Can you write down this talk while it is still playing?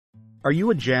Are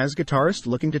you a jazz guitarist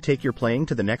looking to take your playing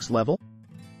to the next level?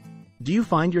 Do you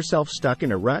find yourself stuck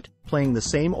in a rut, playing the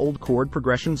same old chord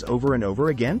progressions over and over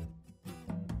again?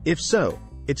 If so,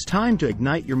 it's time to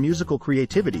ignite your musical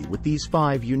creativity with these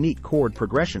 5 unique chord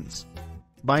progressions.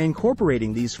 By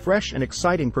incorporating these fresh and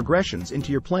exciting progressions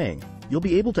into your playing, you'll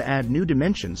be able to add new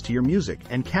dimensions to your music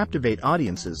and captivate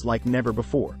audiences like never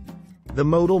before. The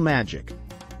modal magic.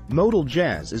 Modal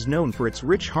jazz is known for its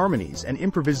rich harmonies and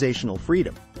improvisational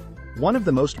freedom. One of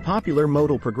the most popular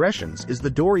modal progressions is the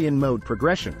Dorian mode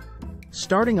progression.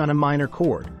 Starting on a minor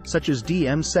chord, such as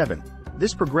DM7,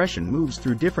 this progression moves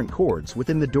through different chords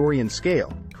within the Dorian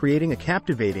scale, creating a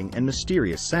captivating and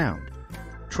mysterious sound.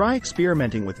 Try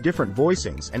experimenting with different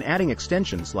voicings and adding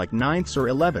extensions like ninths or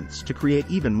elevenths to create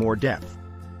even more depth.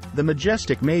 The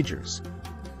majestic majors.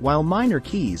 While minor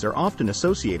keys are often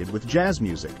associated with jazz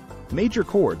music, major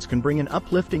chords can bring an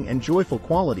uplifting and joyful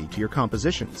quality to your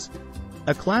compositions.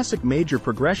 A classic major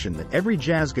progression that every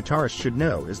jazz guitarist should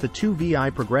know is the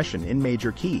 2VI progression in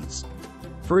major keys.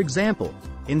 For example,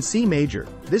 in C major,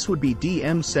 this would be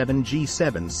DM7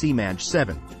 G7 C Maj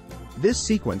 7. This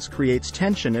sequence creates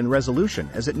tension and resolution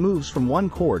as it moves from one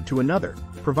chord to another,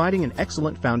 providing an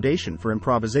excellent foundation for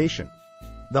improvisation.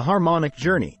 The harmonic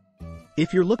journey.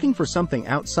 If you're looking for something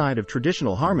outside of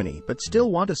traditional harmony but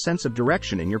still want a sense of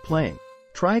direction in your playing,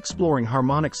 try exploring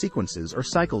harmonic sequences or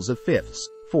cycles of fifths,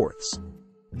 fourths.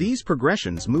 These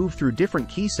progressions move through different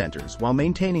key centers while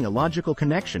maintaining a logical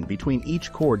connection between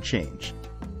each chord change.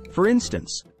 For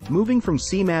instance, moving from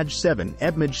C Maj 7,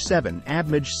 Eb Maj 7, Ab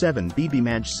Maj 7, BB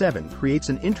Maj 7 creates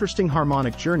an interesting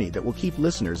harmonic journey that will keep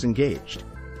listeners engaged.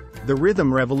 The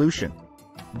rhythm revolution.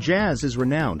 Jazz is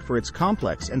renowned for its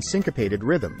complex and syncopated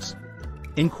rhythms.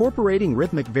 Incorporating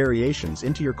rhythmic variations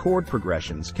into your chord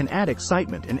progressions can add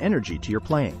excitement and energy to your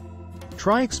playing.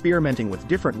 Try experimenting with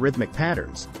different rhythmic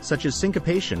patterns, such as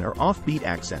syncopation or offbeat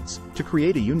accents, to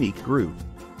create a unique groove.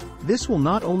 This will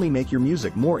not only make your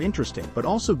music more interesting but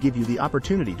also give you the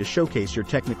opportunity to showcase your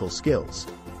technical skills.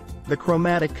 The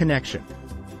chromatic connection.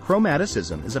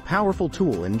 Chromaticism is a powerful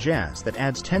tool in jazz that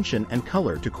adds tension and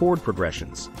color to chord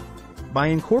progressions. By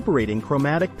incorporating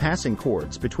chromatic passing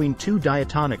chords between two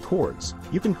diatonic chords,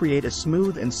 you can create a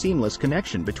smooth and seamless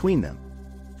connection between them.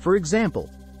 For example,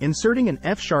 inserting an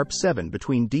F-sharp 7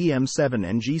 between DM7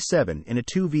 and G7 in a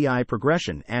 2VI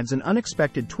progression adds an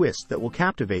unexpected twist that will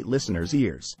captivate listeners'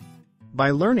 ears.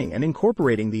 By learning and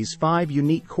incorporating these 5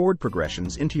 unique chord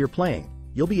progressions into your playing,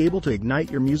 you'll be able to ignite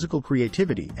your musical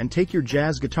creativity and take your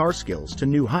jazz guitar skills to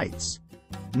new heights.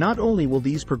 Not only will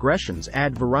these progressions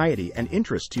add variety and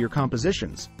interest to your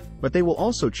compositions, but they will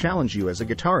also challenge you as a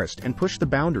guitarist and push the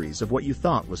boundaries of what you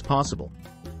thought was possible.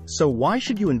 So why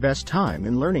should you invest time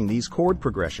in learning these chord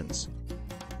progressions?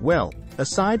 Well,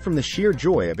 aside from the sheer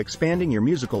joy of expanding your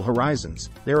musical horizons,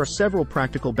 there are several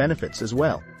practical benefits as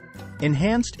well.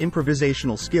 Enhanced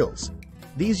improvisational skills.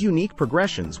 These unique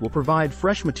progressions will provide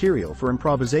fresh material for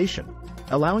improvisation,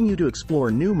 allowing you to explore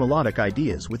new melodic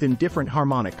ideas within different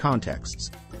harmonic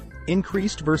contexts.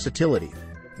 Increased versatility.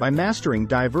 By mastering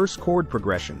diverse chord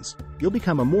progressions, you'll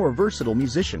become a more versatile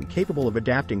musician capable of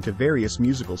adapting to various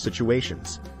musical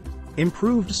situations.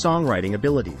 Improved songwriting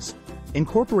abilities.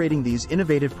 Incorporating these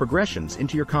innovative progressions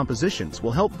into your compositions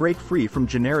will help break free from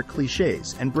generic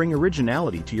cliches and bring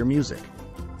originality to your music.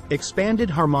 Expanded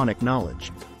harmonic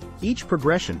knowledge. Each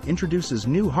progression introduces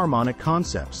new harmonic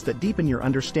concepts that deepen your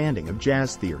understanding of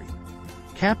jazz theory.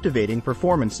 Captivating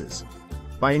performances.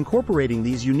 By incorporating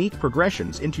these unique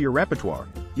progressions into your repertoire,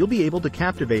 you'll be able to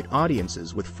captivate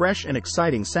audiences with fresh and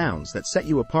exciting sounds that set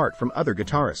you apart from other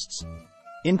guitarists.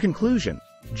 In conclusion,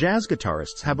 jazz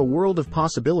guitarists have a world of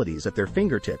possibilities at their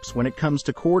fingertips when it comes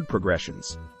to chord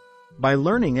progressions. By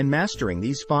learning and mastering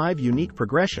these 5 unique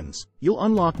progressions, you'll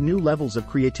unlock new levels of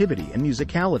creativity and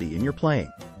musicality in your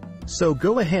playing. So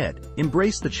go ahead,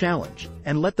 embrace the challenge,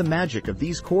 and let the magic of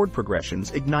these chord progressions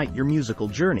ignite your musical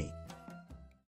journey.